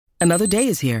Another day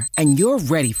is here, and you're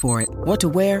ready for it. What to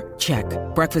wear? Check.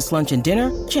 Breakfast, lunch, and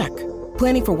dinner? Check.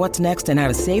 Planning for what's next and how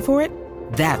to save for it?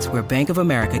 That's where Bank of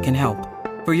America can help.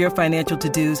 For your financial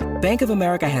to-dos, Bank of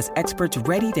America has experts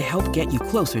ready to help get you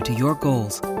closer to your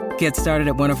goals. Get started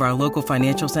at one of our local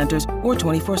financial centers or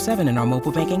 24/7 in our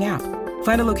mobile banking app.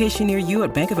 Find a location near you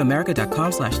at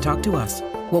bankofamerica.com/talktous.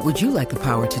 What would you like the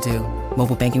power to do?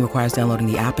 Mobile banking requires downloading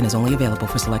the app and is only available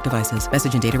for select devices.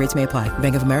 Message and data rates may apply.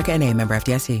 Bank of America N.A., member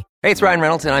FDIC. Hey, it's Ryan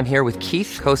Reynolds, and I'm here with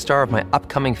Keith, co-star of my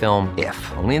upcoming film,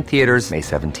 If, only in theaters May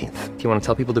 17th. Do you want to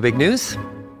tell people the big news?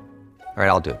 All right,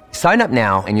 I'll do it. Sign up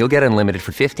now and you'll get unlimited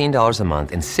for $15 a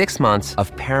month and 6 months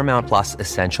of Paramount Plus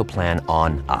Essential Plan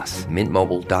on us.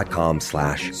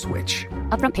 MintMobile.com/switch.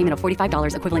 Upfront payment of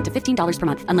 $45 equivalent to $15 per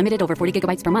month. Unlimited over 40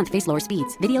 gigabytes per month. Face lower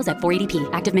speeds. Videos at 480p.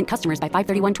 Active Mint customers by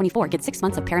 531.24 get 6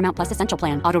 months of Paramount Plus Essential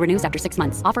Plan. Auto renews after 6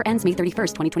 months. Offer ends May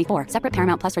 31st, 2024. Separate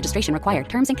Paramount Plus registration required.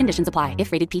 Terms and conditions apply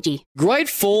if rated PG. Great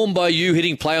form by you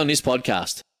hitting play on this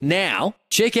podcast. Now,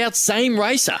 check out Same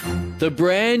Racer, the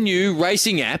brand new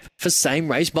racing app for same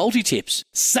race multi-tips.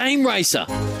 Same Racer.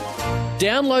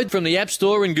 Download from the App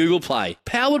Store and Google Play.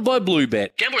 Powered by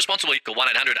Bluebet. Gamble responsibly. Call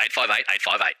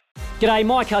 1-800-858-858. G'day,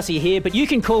 Mike Hussey here, but you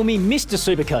can call me Mr.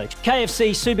 Supercoach.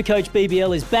 KFC Supercoach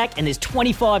BBL is back and there's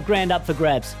 25 grand up for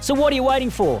grabs. So what are you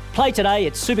waiting for? Play today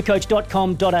at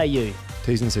supercoach.com.au.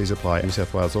 T's and C's apply. New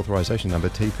South Wales authorisation number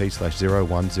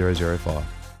TP/01005.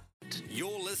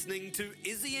 You're listening to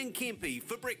Izzy and Kempy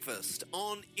for breakfast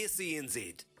on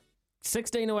SENZ.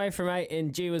 16 away from 8,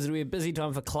 and gee, was it a busy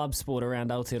time for club sport around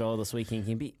Aotearoa this weekend,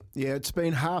 Kempy? Yeah, it's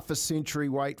been half a century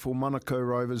wait for Manukau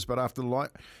Rovers, but after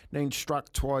lightning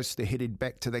struck twice, they're headed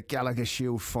back to the Gallagher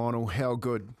Shield final. How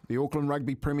good. The Auckland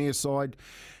Rugby Premier side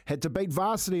had to beat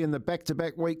Varsity in the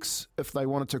back-to-back weeks if they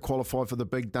wanted to qualify for the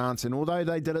big dance, and although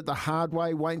they did it the hard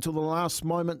way, wait until the last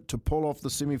moment to pull off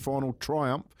the semi-final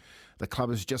triumph, the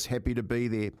club is just happy to be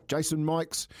there. Jason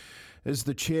Mikes is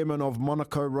the chairman of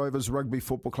Manukau Rovers Rugby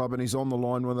Football Club, and he's on the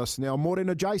line with us now.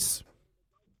 Morena, Jace.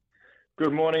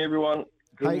 Good morning, everyone.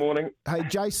 Good morning. Hey,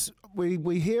 Jace,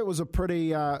 we hear it was a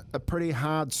pretty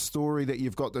hard story that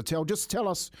you've got to tell. Just tell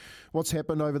us what's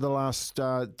happened over the last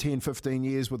 10, 15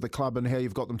 years with the club and how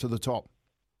you've got them to the top.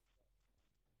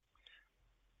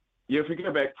 Yeah, if we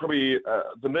go back probably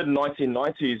the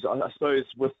mid-1990s, I suppose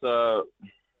with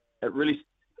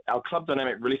our club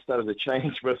dynamic really started to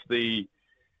change with the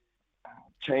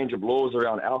change of laws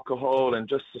around alcohol and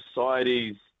just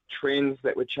society's trends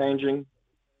that were changing.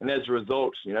 And as a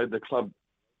result, the club,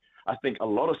 I think a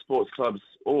lot of sports clubs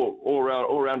all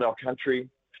around our country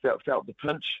felt the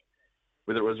pinch,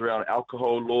 whether it was around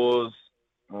alcohol laws,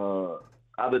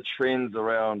 other trends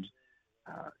around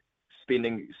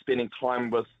spending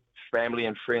time with family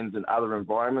and friends in other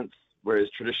environments, whereas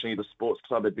traditionally the sports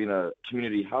club had been a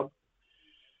community hub.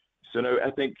 So I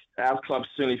think our club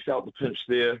certainly felt the pinch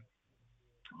there.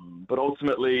 But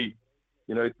ultimately,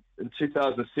 in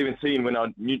 2017, when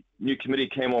our new committee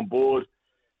came on board,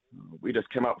 we just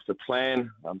came up with a plan,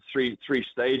 three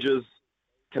stages,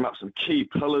 came up with some key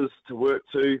pillars to work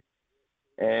to,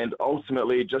 and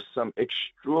ultimately just some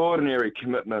extraordinary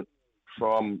commitment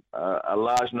from a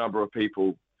large number of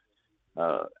people,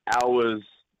 hours,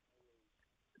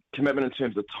 commitment in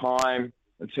terms of time,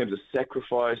 in terms of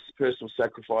sacrifice, personal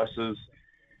sacrifices,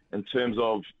 in terms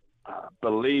of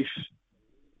belief.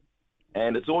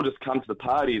 And it's all just come to the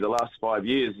party the last 5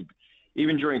 years.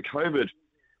 Even during COVID,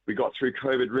 we got through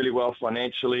COVID really well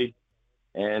financially.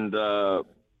 And the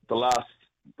last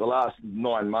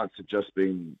 9 months have just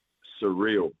been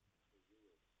surreal.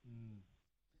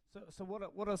 So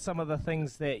what are some of the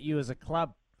things that you as a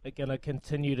club are going to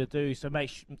continue to do to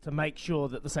make sure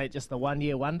that this ain't just a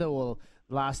one-year wonder, or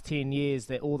the last 10 years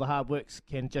that all the hard works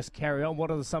can just carry on?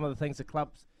 What are some of the things the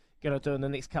club's going to do in the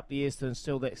next couple of years to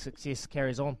ensure that success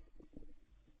carries on?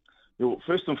 Well,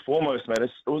 first and foremost, mate, it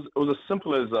was as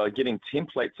simple as getting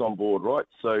templates on board, right?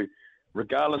 So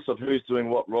regardless of who's doing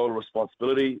what role or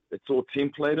responsibility, it's all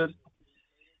templated.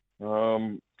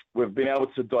 We've been able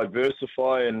to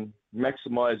diversify and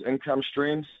maximize income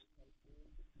streams,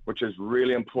 which is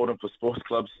really important for sports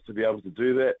clubs to be able to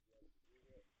do that.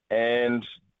 And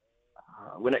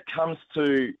when it comes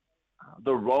to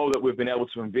the role that we've been able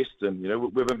to invest in,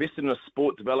 we've invested in a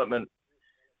sport development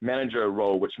manager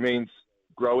role, which means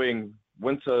growing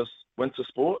winter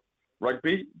sport,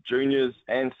 rugby, juniors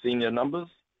and senior numbers,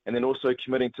 and then also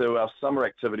committing to our summer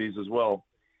activities as well.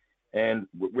 And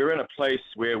we're in a place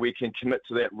where we can commit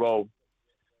to that role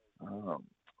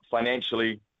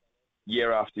financially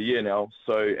year after year now.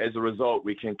 So as a result,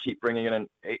 we can keep bringing in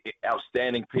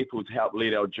outstanding people to help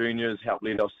lead our juniors, help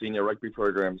lead our senior rugby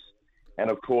programs, and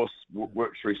of course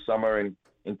work through summer and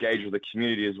engage with the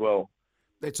community as well.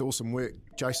 That's awesome work,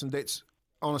 Jason. That's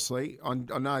honestly, I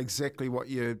know exactly what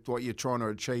you're trying to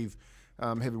achieve.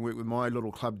 Having worked with my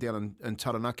little club down in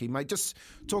Taranaki, mate. Just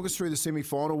talk us through the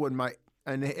semi-final win, mate,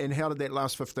 and how did that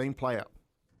last 15 play out?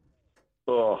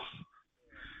 Oh,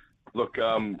 look,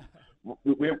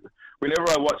 whenever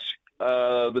I watch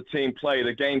the team play,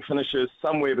 the game finishes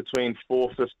somewhere between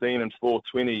 4:15 and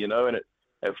 4:20, you know, and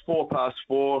at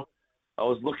 4:04, I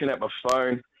was looking at my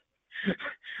phone,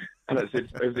 and it said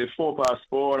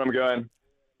 4:04, and I'm going,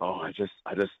 oh, I just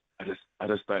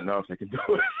don't know if they can do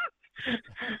it.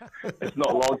 It's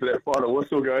not long to that final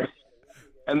whistle goes.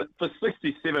 And for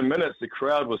 67 minutes, the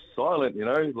crowd was silent, you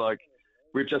know, like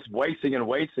we're just waiting and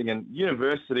waiting. And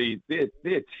University,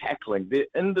 their tackling, their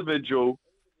individual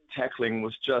tackling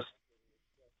was just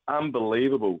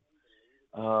unbelievable.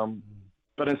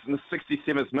 But in the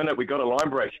 67th minute, we got a line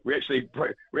break. We actually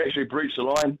breached the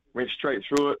line, went straight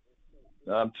through it.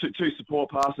 Two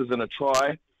support passes and a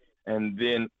try, and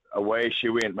then away she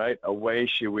went, mate. Away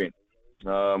she went.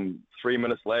 3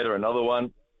 minutes later, another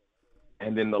one,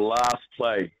 and then the last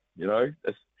play. You know,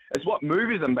 it's what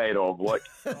movies are made of. Like,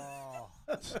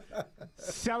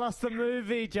 sell us the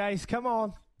movie, Jace. Come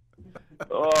on.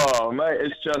 Oh, mate,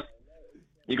 it's just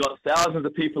you got thousands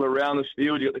of people around the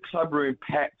field. You got the club room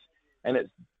packed, and it's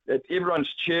everyone's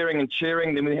cheering and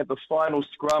cheering. Then we have the final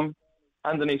scrum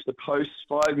underneath the post,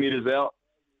 5 meters out,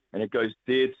 and it goes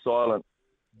dead silent.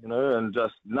 You know, and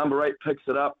just number 8 picks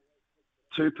it up.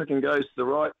 2 pick and goes to the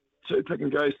right, 2 pick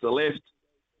and goes to the left,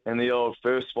 and the old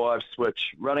first 5 switch,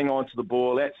 running onto the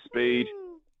ball at speed.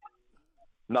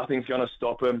 Nothing's going to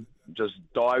stop him. Just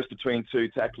dives between 2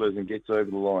 tacklers and gets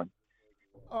over the line.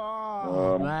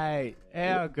 Oh, mate,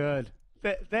 how good.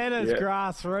 That is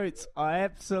grassroots. I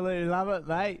absolutely love it,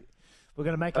 mate. We're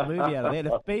going to make a movie out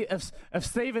of that. If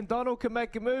Stephen Donald can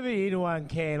make a movie, anyone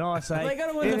can, I say. They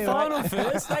got to win the final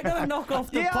first. They got to knock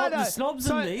off the snobs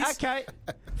in these. Okay,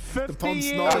 50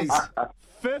 years.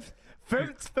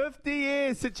 50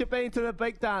 years since you've been to the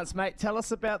big dance, mate. Tell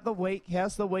us about the week.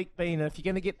 How's the week been? And if you're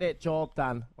going to get that job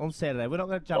done on Saturday, we're not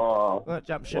going to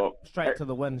jump ship straight to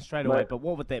the win straight away. But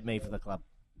what would that mean for the club?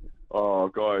 Oh,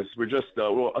 guys, we're just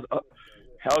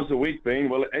how's the week been?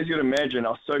 Well, as you'd imagine,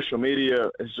 our social media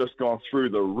has just gone through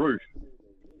the roof.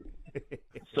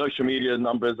 Social media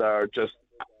numbers are just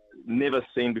never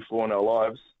seen before in our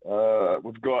lives.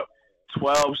 We've got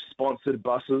 12 sponsored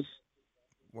buses.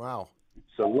 Wow.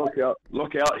 So look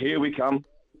out, here we come.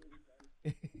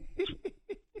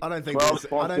 I don't think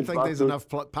there's enough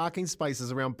parking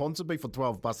spaces around Ponsonby for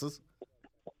 12 buses.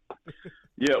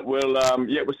 Yeah, well,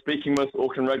 we're speaking with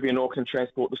Auckland Rugby and Auckland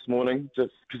Transport this morning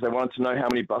just because they wanted to know how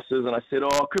many buses, and I said,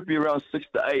 it could be around 6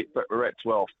 to 8, but we're at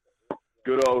 12.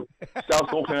 Good old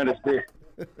South Auckland is there.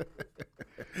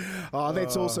 Oh,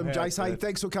 that's awesome, Jace. Hey,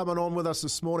 thanks for coming on with us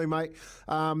this morning, mate.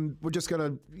 We're just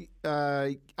going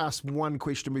to ask one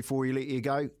question before we let you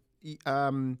go.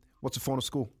 What's the final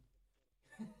score?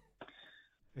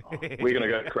 We're going to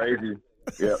go crazy.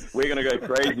 Yeah, we're going to go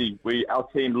crazy. Our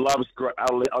team loves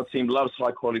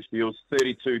high quality fields.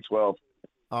 32-12.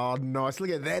 Oh, nice.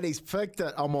 Look at that. He's picked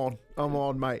it. I'm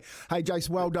on, mate. Hey, Jace,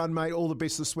 well done, mate. All the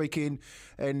best this weekend.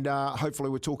 And hopefully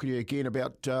we're talking to you again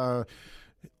about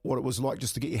what it was like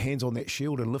just to get your hands on that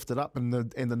shield and lift it up and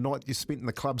the night you spent in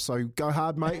the club. So go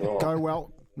hard, mate. Go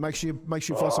well. Make sure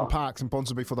you find some parks in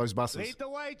Ponsonby for those buses. Lead the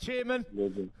way, Chairman.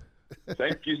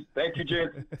 Thank you,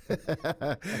 Jen.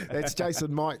 That's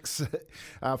Jason Mikes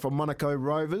from Monaco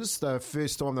Rovers. The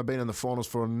first time they've been in the finals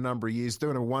for a number of years,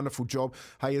 doing a wonderful job.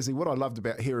 Hey, Izzy, what I loved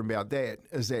about hearing about that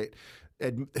is that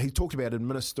he talked about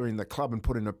administering the club and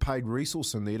putting a paid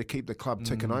resource in there to keep the club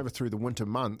ticking over through the winter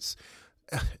months.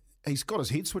 He's got his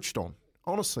head switched on.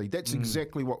 Honestly, that's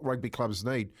exactly what rugby clubs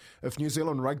need. If New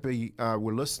Zealand Rugby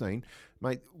were listening,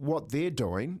 mate, what they're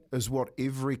doing is what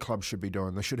every club should be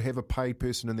doing. They should have a paid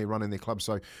person in there running their club.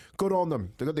 So good on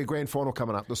them. They've got their grand final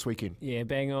coming up this weekend. Yeah,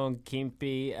 bang on,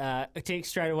 Kempy. A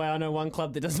text straight away. I know one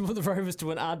club that doesn't want the Rovers to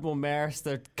win, Ardmore Marist.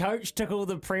 The coach took all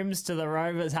the prems to the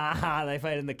Rovers. They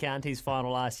played in the counties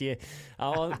final last year.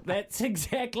 Oh, that's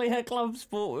exactly how club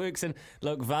sport works. And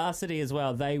look, varsity as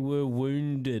well. They were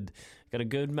wounded. Got a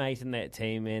good mate in that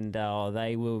team, and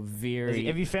they were very...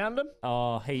 Have you found him?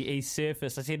 Oh, he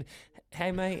surfaced. I said,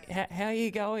 hey, mate, how are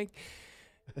you going?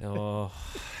 Oh,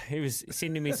 he was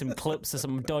sending me some clips of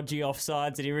some dodgy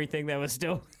offsides and everything. They were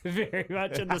still very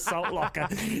much in the salt locker.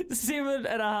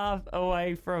 7.5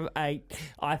 away from 8.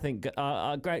 I think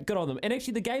great, good on them. And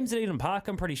actually, the game's at Eden Park,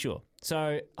 I'm pretty sure.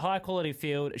 So, high-quality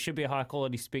field. It should be a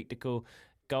high-quality spectacle.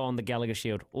 Go on the Gallagher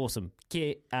Shield. Awesome.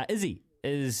 Izzy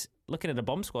is looking at a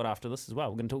bomb squad after this as well.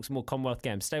 We're going to talk some more Commonwealth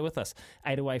games. Stay with us.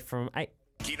 8 away from 8.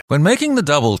 When making the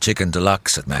double chicken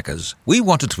deluxe at Macca's, we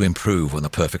wanted to improve on the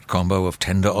perfect combo of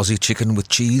tender Aussie chicken with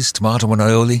cheese, tomato and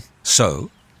aioli.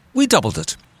 So, we doubled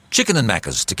it. Chicken and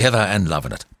Macca's, together and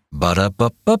loving it.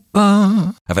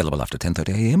 Ba-da-ba-ba-ba. Available after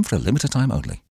 10:30 a.m. for a limited time only.